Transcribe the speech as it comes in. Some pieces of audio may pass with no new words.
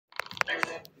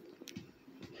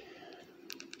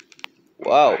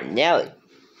Whoa, Nelly.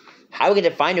 How are we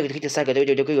going to find the cycle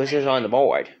on the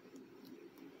board?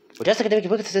 We're just going to make a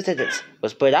book of statistics. We'll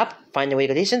split up, find the way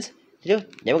conditions to do,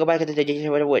 then we'll go back to the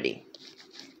dedication with Woody.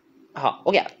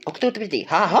 Oh yeah, okay,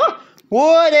 ha.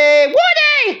 Woody!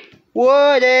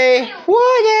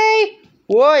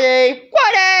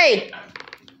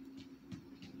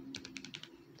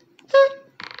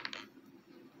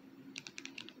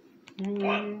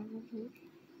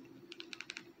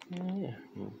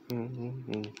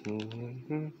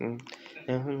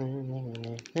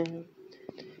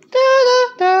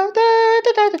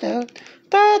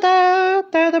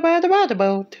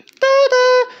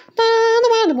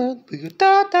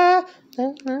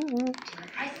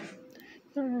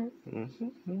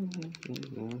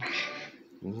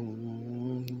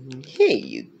 Here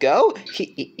you go.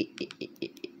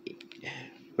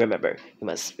 Remember, you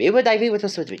must be able to dive in with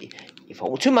responsibility. If you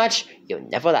hold too much, you'll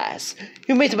never last.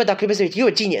 You made some documents, you're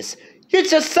a genius. You're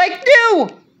just like new!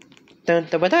 Dun,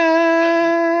 dun, dun,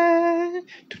 dun.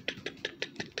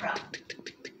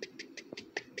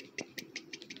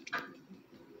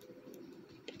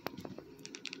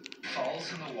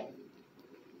 Falls in the wall.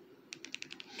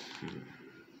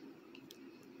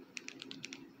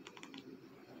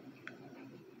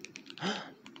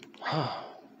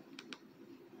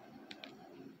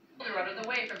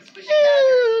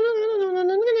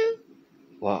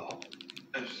 Whoa.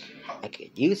 I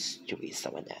could use to be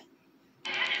someone that.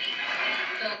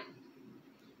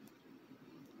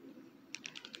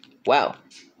 Wow.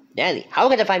 Nanny, how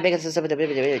can I find bacon system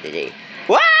today?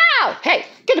 Wow! Hey,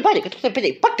 get the body, get the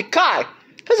body, park the car!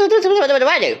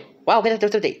 What do? Wow, get the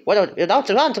today. What do not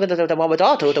to run to the moment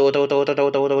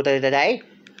today?